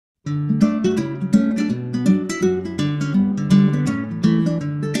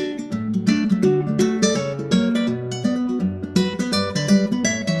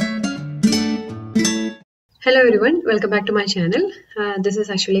Hello everyone, welcome back to my channel. This is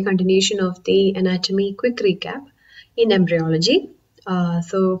actually a continuation of the anatomy quick recap in embryology.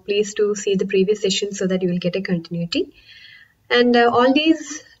 So please do see the previous session so that you will get a continuity. And all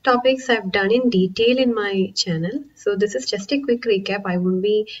these topics I've done in detail in my channel. So this is just a quick recap. I won't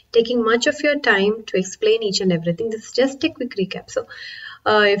be taking much of your time to explain each and everything. This is just a quick recap. So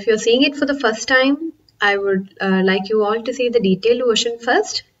if you're seeing it for the first time, I would like you all to see the detailed version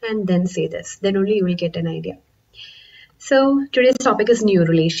first and then say this. Then only you will get an idea. So today's topic is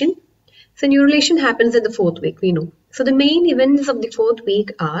neurulation. So neurulation happens in the fourth week, we know. So the main events of the fourth week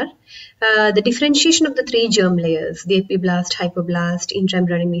are the differentiation of the three germ layers, the epiblast, hypoblast,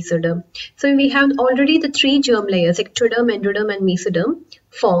 intra-embryonic, mesoderm. So we have already the three germ layers, ectoderm, endoderm and mesoderm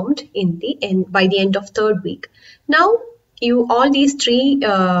formed in the end by the end of third week. Now all these three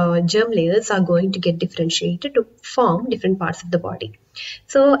germ layers are going to get differentiated to form different parts of the body.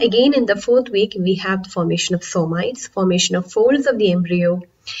 So again in the fourth week we have the formation of somites, formation of folds of the embryo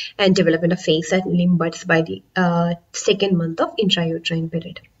and development of face and limb buds by the second month of intrauterine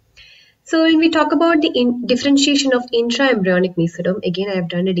period. So when we talk about the differentiation of intra-embryonic mesoderm, again I have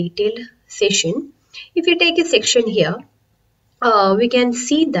done a detailed session. If you take a section here, we can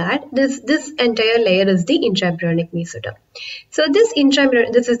see that this entire layer is the intra-embryonic mesoderm. So this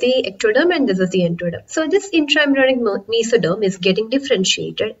is the ectoderm and this is the endoderm. So this intra-embryonic mesoderm is getting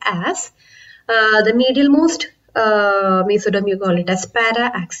differentiated as the medialmost mesoderm, you call it as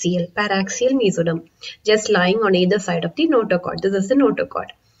paraxial mesoderm, just lying on either side of the notochord. This is the notochord.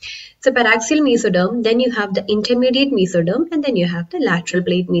 So paraxial mesoderm, then you have the intermediate mesoderm, and then you have the lateral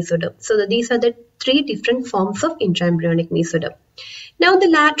plate mesoderm. So these are the three different forms of intra-embryonic mesoderm. Now the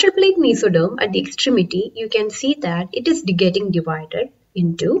lateral plate mesoderm at the extremity, you can see that it is getting divided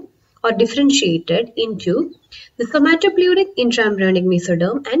into or differentiated into the somatopleuric intra-embryonic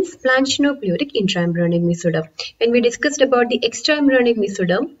mesoderm and splanchnopluric intra-embryonic mesoderm. When we discussed about the extra-embryonic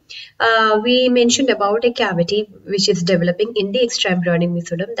mesoderm, we mentioned about a cavity which is developing in the extra-embryonic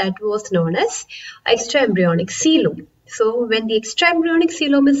mesoderm that was known as extra-embryonic coelom. So when the extra-embryonic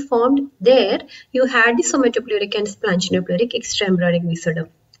coelom is formed, there you had the somatopleuric and splanchnopluric extra-embryonic mesoderm.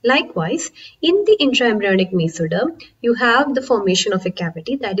 Likewise, in the intra-embryonic mesoderm, you have the formation of a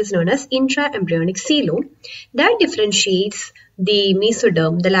cavity that is known as intra-embryonic coelom that differentiates the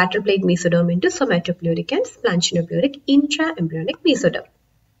mesoderm, the lateral plate mesoderm, into somatopleuric and splanchnopluric intra-embryonic mesoderm.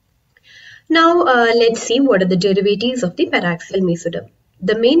 Now, let's see what are the derivatives of the paraxial mesoderm.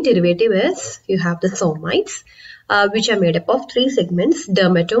 The main derivative is you have the somites, which are made up of three segments: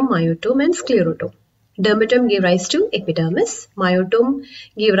 dermatome, myotome, and sclerotome. Dermatome give rise to epidermis, myotome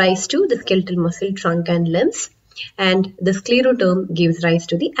give rise to the skeletal muscle, trunk and limbs, and the sclerotome gives rise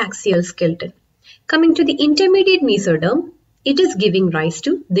to the axial skeleton. Coming to the intermediate mesoderm, it is giving rise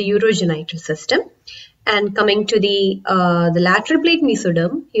to the urogenital system. And coming to the lateral plate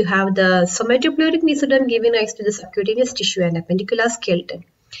mesoderm, you have the somatopleuric mesoderm giving rise to the subcutaneous tissue and appendicular skeleton,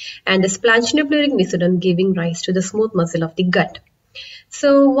 and the splanchnopluric mesoderm giving rise to the smooth muscle of the gut.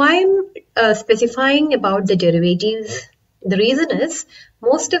 So why I'm specifying about the derivatives, the reason is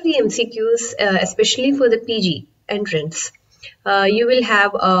most of the MCQs, especially for the PG entrance, you will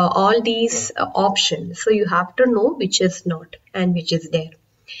have all these options. So you have to know which is not and which is there.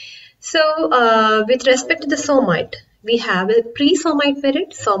 So with respect to the somite, we have a pre-somite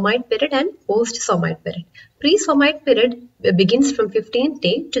period, somite period and post-somite period. Pre-somite period begins from 15th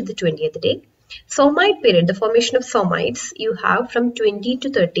day to the 20th day. Somite period, the formation of somites, you have from 20 to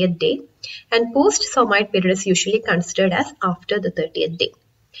 30th day, and post-somite period is usually considered as after the 30th day.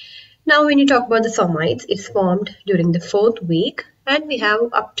 Now when you talk about the somites, it's formed during the fourth week, and we have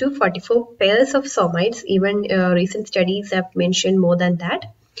up to 44 pairs of somites. Even recent studies have mentioned more than that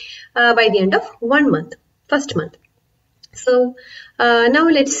by the end of 1 month, first month. So now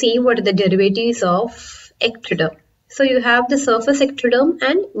let's see what are the derivatives of ectoderm. So you have the surface ectoderm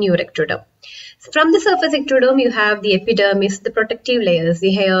and neuroectoderm. From the surface ectoderm, you have the epidermis, the protective layers,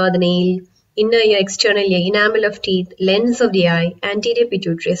 the hair, the nail, inner ear, external ear, enamel of teeth, lens of the eye, anterior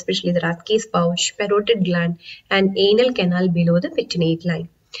pituitary, especially the Rathke's pouch, parotid gland, and anal canal below the pettinate line.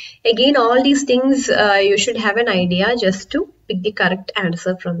 Again, all these things you should have an idea just to pick the correct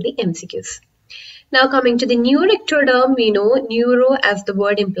answer from the MCQs. Now coming to the neuroectoderm, we know neuro, as the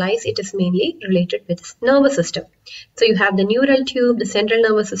word implies, it is mainly related with nervous system. So you have the neural tube, the central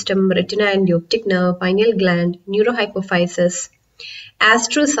nervous system, retina and the optic nerve, pineal gland, neurohypophysis,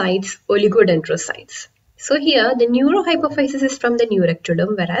 astrocytes, oligodendrocytes. So here the neurohypophysis is from the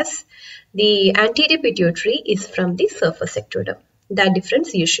neuroectoderm, whereas the anterior pituitary is from the surface ectoderm. That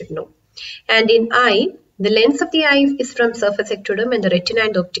difference you should know. And in eye, the lens of the eye is from surface ectoderm and the retina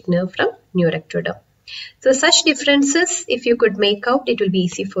and optic nerve from neuroectoderm. So such differences, if you could make out, it will be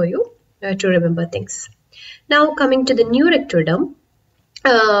easy for you to remember things. Now coming to the Ectoderm,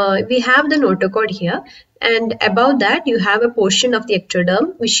 we have the notochord here, and above that you have a portion of the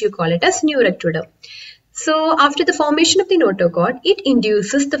ectoderm which you call it as Ectoderm. So after the formation of the notochord, it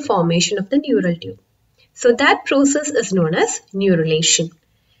induces the formation of the neural tube. So that process is known as neuralation.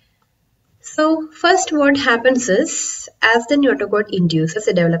 So first what happens is, as the notochord induces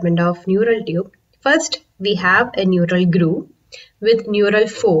the development of neural tube, first we have a neural groove with neural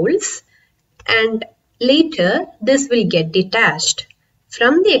folds, and later this will get detached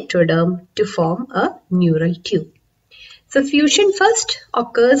from the ectoderm to form a neural tube. So fusion first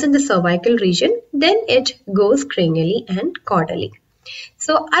occurs in the cervical region, then it goes cranially and caudally.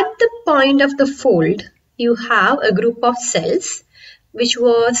 So at the point of the fold, you have a group of cells which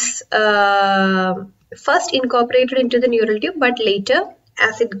was first incorporated into the neural tube, but later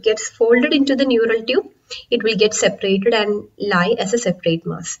as it gets folded into the neural tube, it will get separated and lie as a separate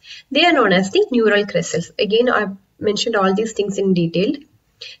mass. They are known as the neural crest cells. Again, I've mentioned all these things in detailed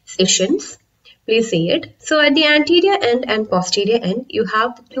sessions. Please see it. So at the anterior end and posterior end, you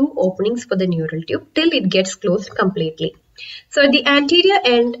have the two openings for the neural tube till it gets closed completely. So at the anterior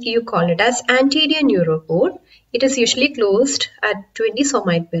end, you call it as anterior neuropore. It is usually closed at 20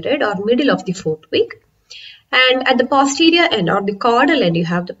 somite period or middle of the 4th week. And at the posterior end or the caudal end, you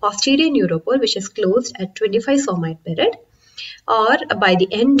have the posterior neuropore which is closed at 25 somite period or by the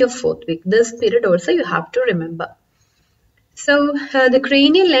end of 4th week. This period also you have to remember. So the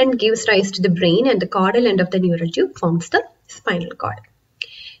cranial end gives rise to the brain and the caudal end of the neural tube forms the spinal cord.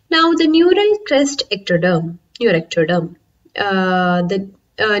 Now the neural crest ectoderm, the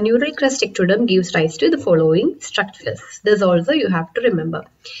neural crest ectoderm gives rise to the following structures. This also you have to remember.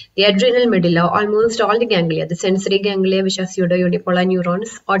 The adrenal medulla, almost all the ganglia, the sensory ganglia which are pseudo-unipolar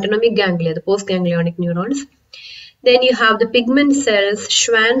neurons, autonomic ganglia, the postganglionic neurons. Then you have the pigment cells,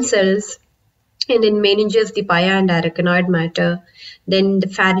 Schwann cells, and in meninges, the pia and arachnoid matter. Then the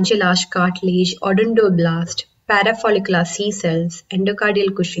pharyngeal arch cartilage, odontoblast, parafollicular C cells,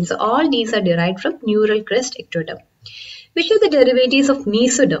 endocardial cushion. So all these are derived from neural crest ectoderm. Which are the derivatives of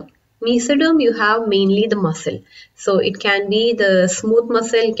mesoderm? Mesoderm, you have mainly the muscle. So it can be the smooth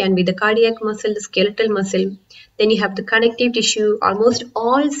muscle, it can be the cardiac muscle, the skeletal muscle. Then you have the connective tissue, almost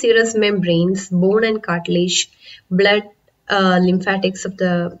all serous membranes, bone and cartilage, blood, lymphatics and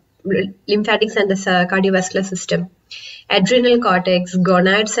the cardiovascular system, adrenal cortex,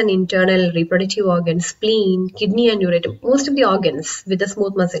 gonads and internal reproductive organs, spleen, kidney and ureter, most of the organs with the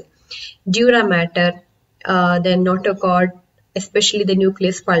smooth muscle, dura mater, then notochord, especially the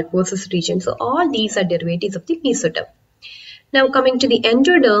nucleus pulposus region. So all these are derivatives of the mesoderm. Now coming to the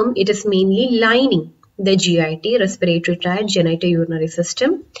endoderm, it is mainly lining the GIT, respiratory tract, genitourinary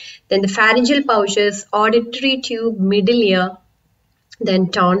system, then the pharyngeal pouches, auditory tube, middle ear,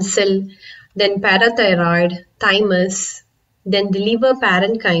 then tonsil, then parathyroid, thymus, then the liver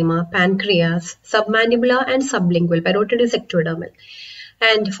parenchyma, pancreas, submandibular and sublingual, parotid is ectodermal,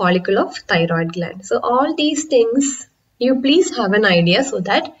 and follicle of thyroid gland. So all these things, you please have an idea so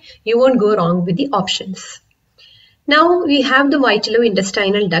that you won't go wrong with the options. Now we have the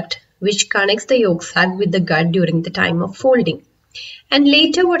vitalo-intestinal duct which connects the yolk sac with the gut during the time of folding. And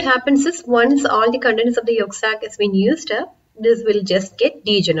later what happens is, once all the contents of the yolk sac has been used up, this will just get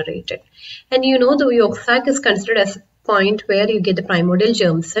degenerated. And you know the yolk sac is considered as a point where you get the primordial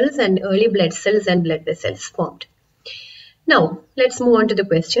germ cells and early blood cells and blood vessels formed. Now let's move on to the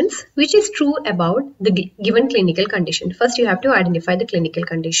questions. Which is true about the given clinical condition? First you have to identify the clinical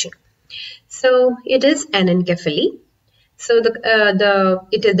condition. So it is anencephaly. So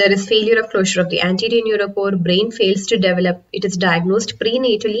there is failure of closure of the anterior neuropore, brain fails to develop, it is diagnosed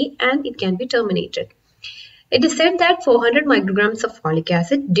prenatally and it can be terminated. It is said that 400 micrograms of folic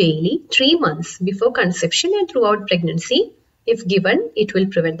acid daily 3 months before conception and throughout pregnancy, if given, it will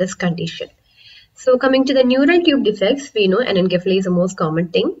prevent this condition. So coming to the neural tube defects, we know anencephaly is the most common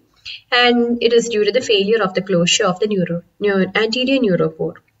thing, and it is due to the failure of the closure of the anterior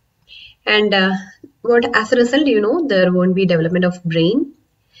neuropore. And as a result, you know, there won't be development of brain.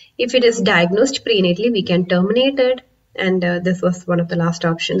 If it is diagnosed prenatally, we can terminate it. And this was one of the last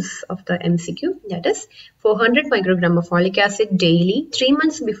options of the MCQ. That is 400 microgram of folic acid daily 3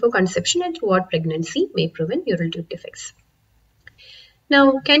 months before conception and throughout pregnancy may prevent neural tube defects.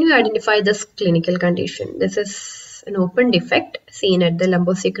 Now, can you identify this clinical condition? This is an open defect seen at the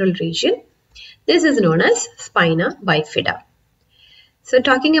lumbosacral region. This is known as Spina Bifida. So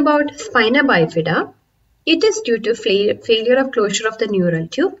talking about Spina Bifida, it is due to failure of closure of the neural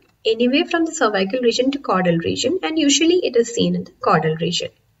tube anyway from the cervical region to caudal region, and usually it is seen in the caudal region.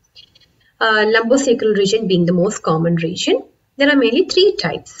 lumbosacral region being the most common region. There are mainly three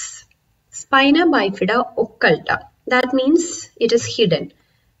types. Spina Bifida occulta, that means it is hidden.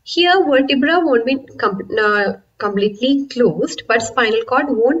 Here vertebra won't be completely closed, but spinal cord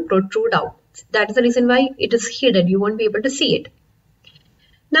won't protrude out. That is the reason why it is hidden. You won't be able to see it.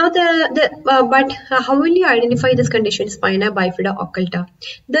 Now, how will you identify this condition, spina bifida occulta?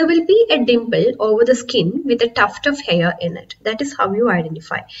 There will be a dimple over the skin with a tuft of hair in it. That is how you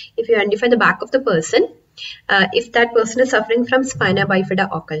identify. If you identify the back of the person, if that person is suffering from spina bifida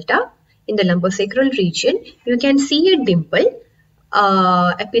occulta in the lumbosacral region, you can see a dimple,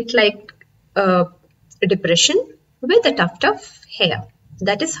 a bit like depression with a tuft of hair.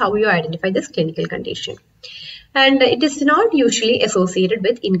 That is how you identify this clinical condition. And it is not usually associated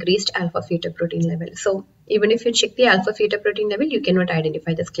with increased alpha-fetoprotein level. So even if you check the alpha-fetoprotein level, you cannot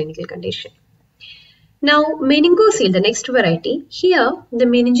identify this clinical condition. Now, meningocele, the next variety. Here, the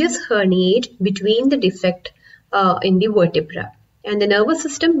meninges herniate between the defect in the vertebra and the nervous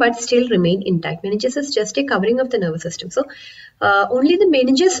system, but still remain intact. Meninges is just a covering of the nervous system. So only the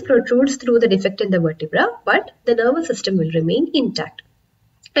meninges protrudes through the defect in the vertebra, but the nervous system will remain intact.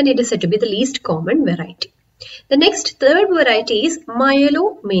 And it is said to be the least common variety. The next third variety is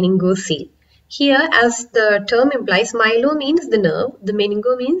Myelomeningocele. Here, as the term implies, myelo means the nerve, the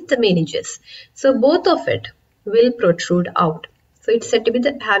meningo means the meninges. So both of it will protrude out. So it's said to be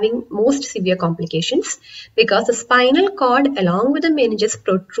having most severe complications because the spinal cord along with the meninges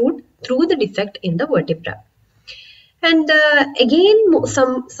protrude through the defect in the vertebra. And again,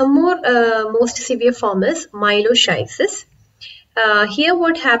 some more most severe form is myeloschisis. Here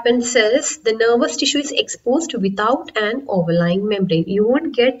what happens is the nervous tissue is exposed without an overlying membrane. You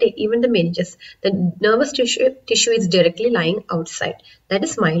won't get even the meninges. The nervous tissue is directly lying outside. That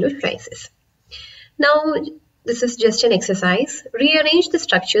is myeloschisis. Now, this is just an exercise. Rearrange the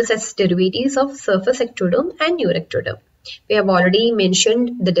structures as derivatives of surface ectoderm and neurectoderm. We have already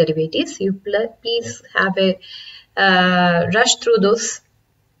mentioned the derivatives. You please have a rush through those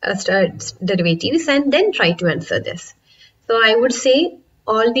derivatives and then try to answer this. So I would say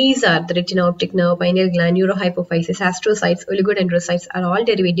all these are the retina, optic nerve, pineal gland, neurohypophysis, astrocytes, oligodendrocytes are all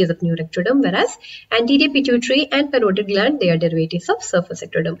derivatives of neurectoderm, whereas anterior pituitary and parotid gland, they are derivatives of surface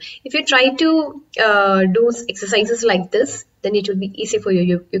ectoderm. If you try to do exercises like this, then it will be easy for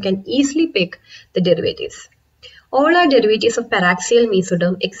you. You can easily pick the derivatives. All are derivatives of paraxial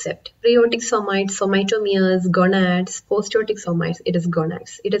mesoderm except preaortic somites, somatomeres, gonads, postaortic somites. It is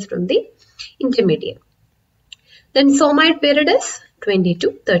gonads. It is from the intermediate. Then somite period is 20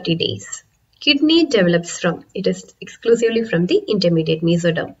 to 30 days. Kidney develops from, it is exclusively from the intermediate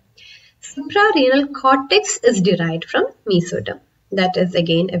mesoderm. Suprarenal cortex is derived from mesoderm. That is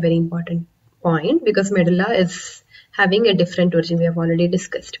again a very important point because medulla is having a different origin we have already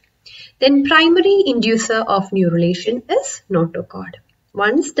discussed. Then primary inducer of neurulation is notochord.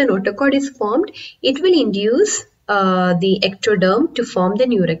 Once the notochord is formed, it will induce the ectoderm to form the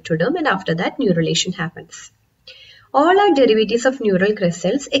neurectoderm, and after that neurulation happens. All are derivatives of neural crest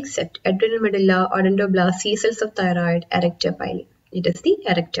cells except adrenal medulla, odontoblast, C cells of thyroid, erector pili. It is the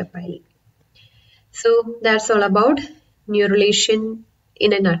erector pili. So that's all about neurulation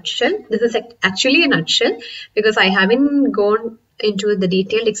in a nutshell. This is actually a nutshell because I haven't gone into the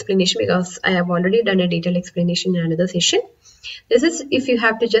detailed explanation because I have already done a detailed explanation in another session. This is if you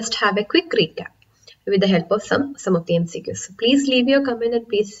have to just have a quick recap with the help of some of the MCQs. So please leave your comment and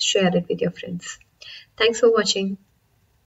please share it with your friends. Thanks for watching.